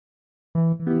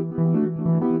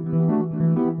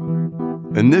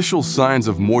Initial signs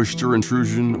of moisture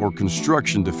intrusion or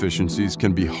construction deficiencies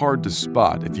can be hard to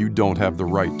spot if you don't have the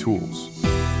right tools.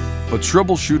 But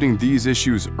troubleshooting these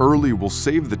issues early will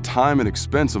save the time and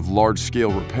expense of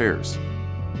large-scale repairs.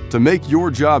 To make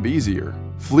your job easier,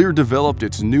 FLIR developed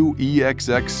its new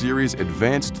Exx-Series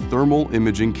advanced thermal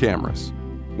imaging cameras,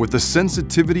 with the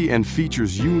sensitivity and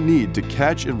features you need to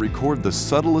catch and record the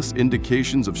subtlest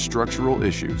indications of structural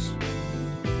issues.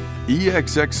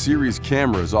 Exx-Series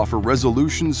cameras offer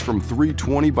resolutions from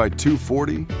 320 by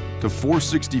 240 to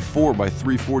 464 by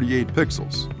 348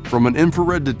 pixels from an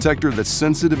infrared detector that's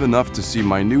sensitive enough to see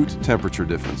minute temperature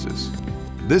differences.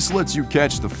 This lets you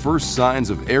catch the first signs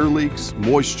of air leaks,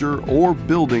 moisture, or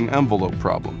building envelope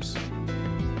problems.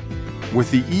 With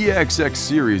the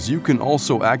Exx-Series, you can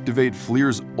also activate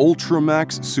FLIR's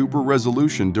Ultramax Super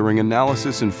Resolution during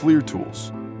analysis in FLIR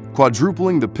tools,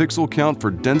 quadrupling the pixel count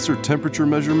for denser temperature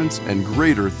measurements and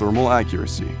greater thermal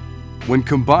accuracy. When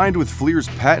combined with FLIR's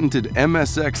patented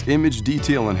MSX image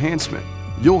detail enhancement,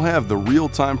 you'll have the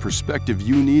real-time perspective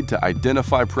you need to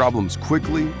identify problems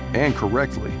quickly and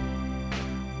correctly.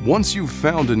 Once you've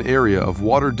found an area of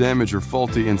water damage or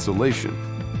faulty insulation,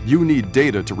 you need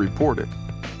data to report it.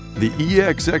 The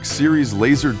Exx-Series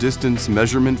laser distance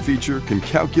measurement feature can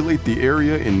calculate the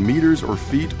area in meters or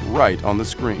feet right on the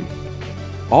screen.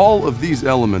 All of these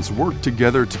elements work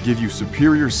together to give you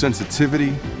superior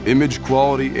sensitivity, image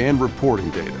quality, and reporting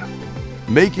data,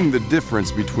 making the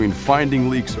difference between finding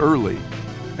leaks early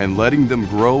and letting them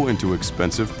grow into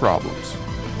expensive problems.